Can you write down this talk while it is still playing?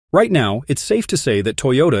Right now, it's safe to say that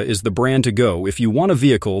Toyota is the brand to go if you want a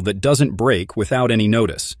vehicle that doesn't break without any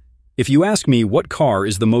notice. If you ask me what car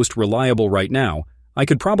is the most reliable right now, I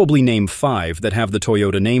could probably name 5 that have the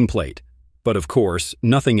Toyota nameplate. But of course,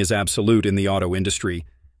 nothing is absolute in the auto industry,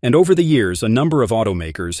 and over the years, a number of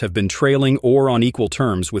automakers have been trailing or on equal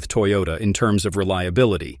terms with Toyota in terms of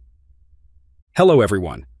reliability. Hello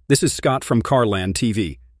everyone, this is Scott from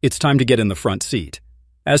CarlandTV. It's time to get in the front seat.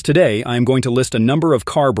 As today, I am going to list a number of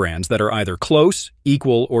car brands that are either close,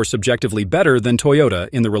 equal, or subjectively better than Toyota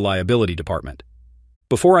in the reliability department.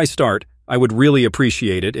 Before I start, I would really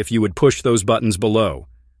appreciate it if you would push those buttons below.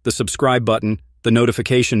 The subscribe button, the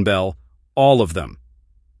notification bell, all of them.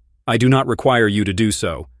 I do not require you to do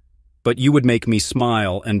so, but you would make me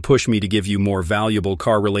smile and push me to give you more valuable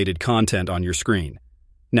car-related content on your screen.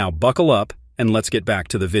 Now buckle up and let's get back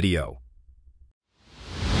to the video.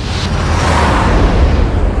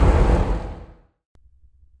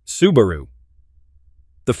 Subaru.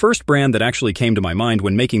 The first brand that actually came to my mind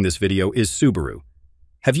when making this video is Subaru.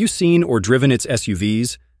 Have you seen or driven its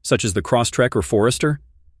SUVs, such as the Crosstrek or Forester?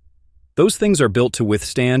 Those things are built to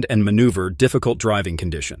withstand and maneuver difficult driving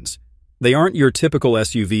conditions. They aren't your typical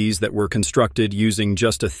SUVs that were constructed using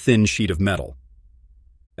just a thin sheet of metal.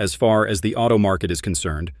 As far as the auto market is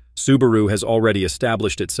concerned, Subaru has already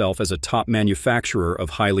established itself as a top manufacturer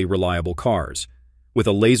of highly reliable cars, with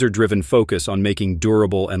a laser-driven focus on making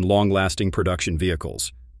durable and long-lasting production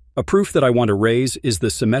vehicles. A proof that I want to raise is the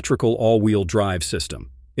symmetrical all-wheel drive system.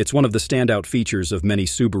 It's one of the standout features of many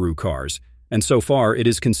Subaru cars, and so far it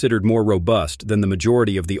is considered more robust than the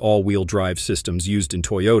majority of the all-wheel drive systems used in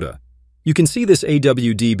Toyota. You can see this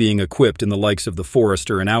AWD being equipped in the likes of the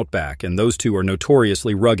Forester and Outback, and those two are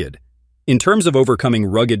notoriously rugged. In terms of overcoming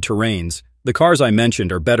rugged terrains, the cars I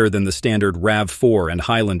mentioned are better than the standard RAV4 and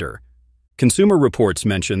Highlander. Consumer Reports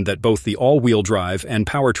mentioned that both the all-wheel drive and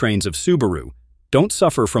powertrains of Subaru don't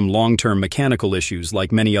suffer from long-term mechanical issues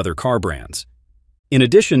like many other car brands. In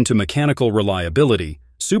addition to mechanical reliability,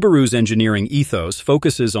 Subaru's engineering ethos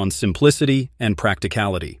focuses on simplicity and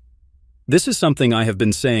practicality. This is something I have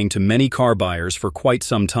been saying to many car buyers for quite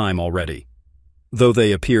some time already. Though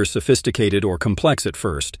they appear sophisticated or complex at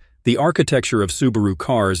first, the architecture of Subaru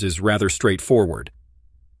cars is rather straightforward.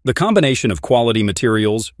 The combination of quality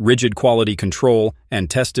materials, rigid quality control, and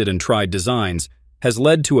tested and tried designs has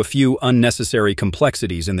led to a few unnecessary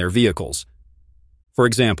complexities in their vehicles. For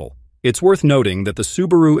example, it's worth noting that the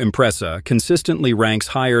Subaru Impreza consistently ranks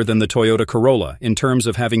higher than the Toyota Corolla in terms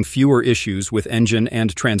of having fewer issues with engine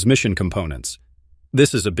and transmission components.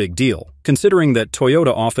 This is a big deal, considering that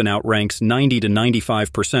Toyota often outranks 90 to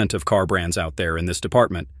 95% of car brands out there in this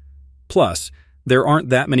department. Plus, there aren't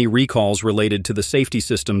that many recalls related to the safety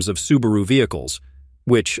systems of Subaru vehicles,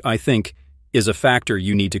 which, I think, is a factor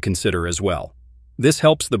you need to consider as well. This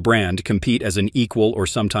helps the brand compete as an equal or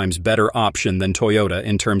sometimes better option than Toyota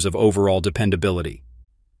in terms of overall dependability.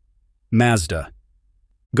 Mazda.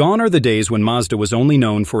 Gone are the days when Mazda was only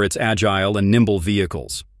known for its agile and nimble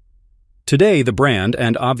vehicles. Today, the brand,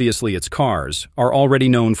 and obviously its cars, are already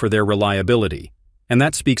known for their reliability, and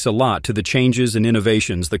that speaks a lot to the changes and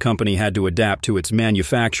innovations the company had to adapt to its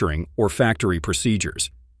manufacturing or factory procedures.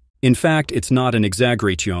 In fact, it's not an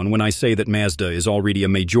exaggeration when I say that Mazda is already a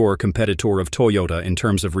major competitor of Toyota in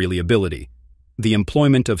terms of reliability. The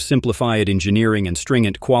employment of simplified engineering and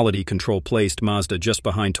stringent quality control placed Mazda just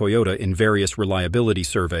behind Toyota in various reliability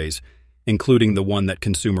surveys, including the one that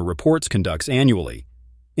Consumer Reports conducts annually.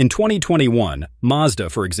 In 2021, Mazda,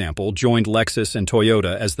 for example, joined Lexus and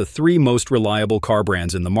Toyota as the 3 most reliable car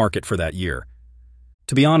brands in the market for that year.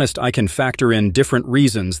 To be honest, I can factor in different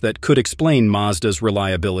reasons that could explain Mazda's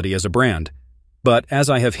reliability as a brand. But as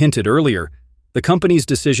I have hinted earlier, the company's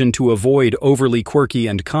decision to avoid overly quirky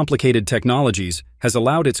and complicated technologies has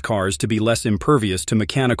allowed its cars to be less impervious to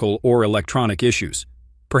mechanical or electronic issues.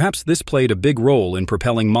 Perhaps this played a big role in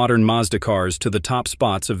propelling modern Mazda cars to the top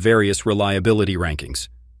spots of various reliability rankings.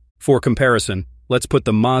 For comparison, let's put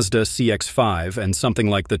the Mazda CX-5 and something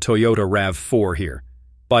like the Toyota RAV4 here.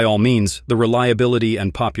 By all means, the reliability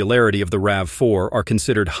and popularity of the RAV4 are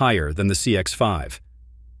considered higher than the CX-5.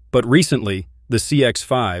 But recently, the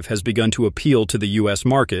CX-5 has begun to appeal to the US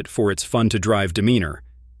market for its fun-to-drive demeanor,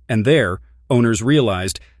 and there, owners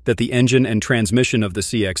realized that the engine and transmission of the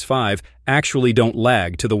CX-5 actually don't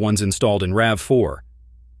lag to the ones installed in RAV4.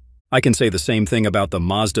 I can say the same thing about the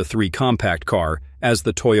Mazda 3 compact car as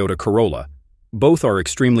the Toyota Corolla. Both are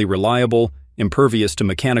extremely reliable, impervious to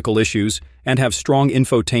mechanical issues, and have strong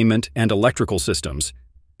infotainment and electrical systems,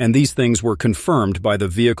 and these things were confirmed by the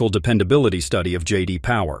Vehicle Dependability Study of J.D.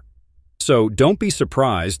 Power. So don't be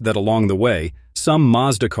surprised that along the way, some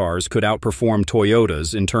Mazda cars could outperform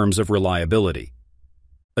Toyotas in terms of reliability.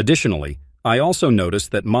 Additionally, I also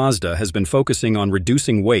noticed that Mazda has been focusing on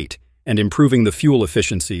reducing weight and improving the fuel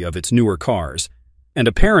efficiency of its newer cars, and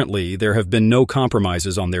apparently there have been no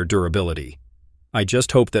compromises on their durability. I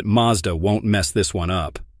just hope that Mazda won't mess this one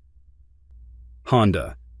up.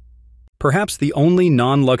 Honda. Perhaps the only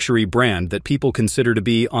non-luxury brand that people consider to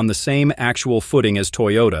be on the same actual footing as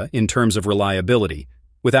Toyota in terms of reliability,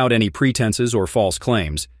 without any pretenses or false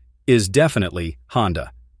claims, is definitely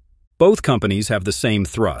Honda. Both companies have the same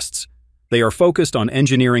thrusts. They are focused on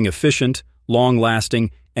engineering efficient,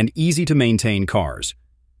 long-lasting, and easy-to-maintain cars.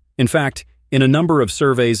 In fact, in a number of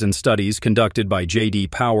surveys and studies conducted by J.D.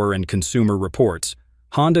 Power and Consumer Reports,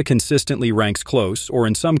 Honda consistently ranks close, or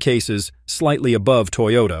in some cases, slightly above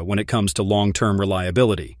Toyota when it comes to long-term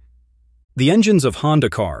reliability. The engines of Honda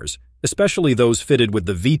cars, especially those fitted with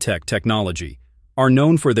the VTEC technology, are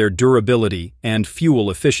known for their durability and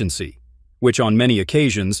fuel efficiency, which on many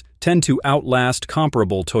occasions tend to outlast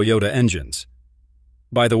comparable Toyota engines.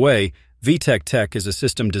 By the way, VTEC Tech is a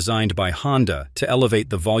system designed by Honda to elevate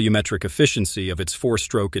the volumetric efficiency of its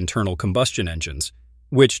four-stroke internal combustion engines,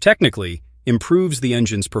 which technically improves the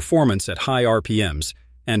engine's performance at high RPMs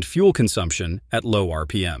and fuel consumption at low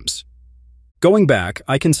RPMs. Going back,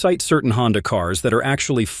 I can cite certain Honda cars that are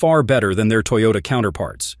actually far better than their Toyota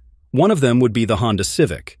counterparts. One of them would be the Honda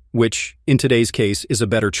Civic, which, in today's case, is a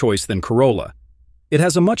better choice than Corolla. It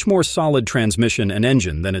has a much more solid transmission and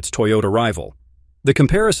engine than its Toyota rival. The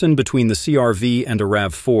comparison between the CR-V and a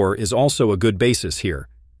RAV4 is also a good basis here.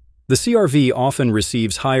 The CR-V often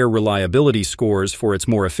receives higher reliability scores for its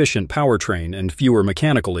more efficient powertrain and fewer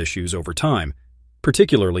mechanical issues over time,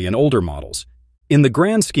 particularly in older models. In the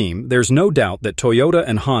grand scheme, there's no doubt that Toyota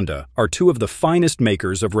and Honda are two of the finest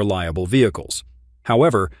makers of reliable vehicles.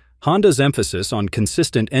 However, Honda's emphasis on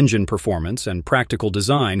consistent engine performance and practical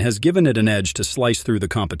design has given it an edge to slice through the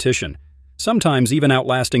competition, sometimes even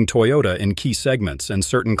outlasting Toyota in key segments and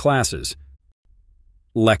certain classes.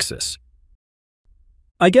 Lexus.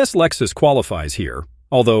 I guess Lexus qualifies here,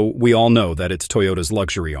 although we all know that it's Toyota's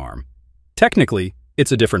luxury arm. Technically,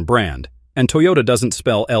 it's a different brand, and Toyota doesn't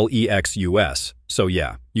spell Lexus, so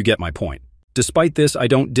yeah, you get my point. Despite this, I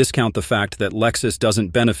don't discount the fact that Lexus doesn't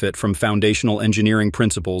benefit from foundational engineering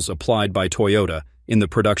principles applied by Toyota in the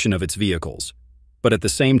production of its vehicles. But at the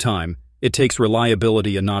same time, it takes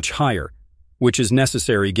reliability a notch higher, which is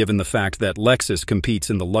necessary given the fact that Lexus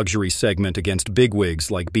competes in the luxury segment against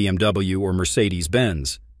bigwigs like BMW or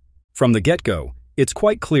Mercedes-Benz. From the get-go, it's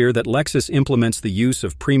quite clear that Lexus implements the use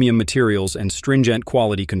of premium materials and stringent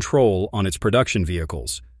quality control on its production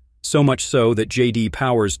vehicles. So much so that J.D.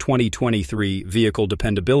 Power's 2023 Vehicle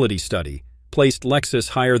Dependability Study placed Lexus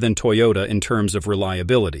higher than Toyota in terms of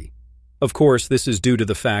reliability. Of course, this is due to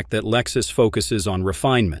the fact that Lexus focuses on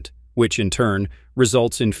refinement, which in turn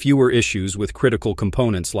results in fewer issues with critical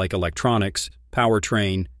components like electronics,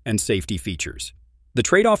 powertrain, and safety features. The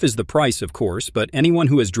trade-off is the price, of course, but anyone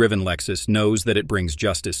who has driven Lexus knows that it brings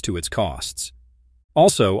justice to its costs.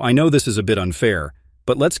 Also, I know this is a bit unfair,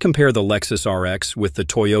 but let's compare the Lexus RX with the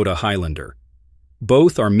Toyota Highlander.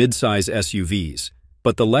 Both are mid-size SUVs,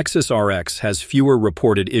 but the Lexus RX has fewer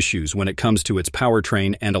reported issues when it comes to its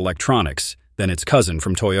powertrain and electronics than its cousin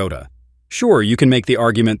from Toyota. Sure, you can make the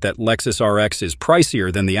argument that Lexus RX is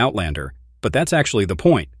pricier than the Outlander, but that's actually the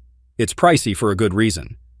point. It's pricey for a good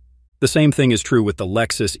reason. The same thing is true with the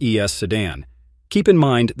Lexus ES sedan. Keep in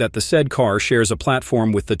mind that the said car shares a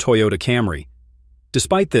platform with the Toyota Camry.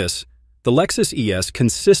 Despite this, the Lexus ES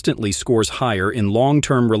consistently scores higher in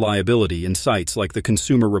long-term reliability in sites like the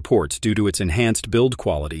Consumer Reports due to its enhanced build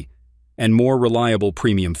quality and more reliable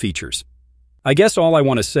premium features. I guess all I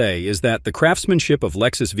want to say is that the craftsmanship of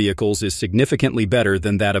Lexus vehicles is significantly better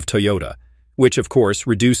than that of Toyota, which of course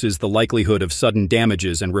reduces the likelihood of sudden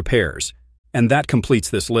damages and repairs. And that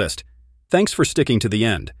completes this list. Thanks for sticking to the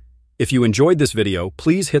end. If you enjoyed this video,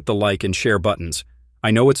 please hit the like and share buttons.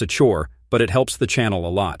 I know it's a chore, but it helps the channel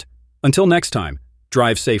a lot. Until next time,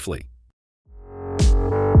 drive safely.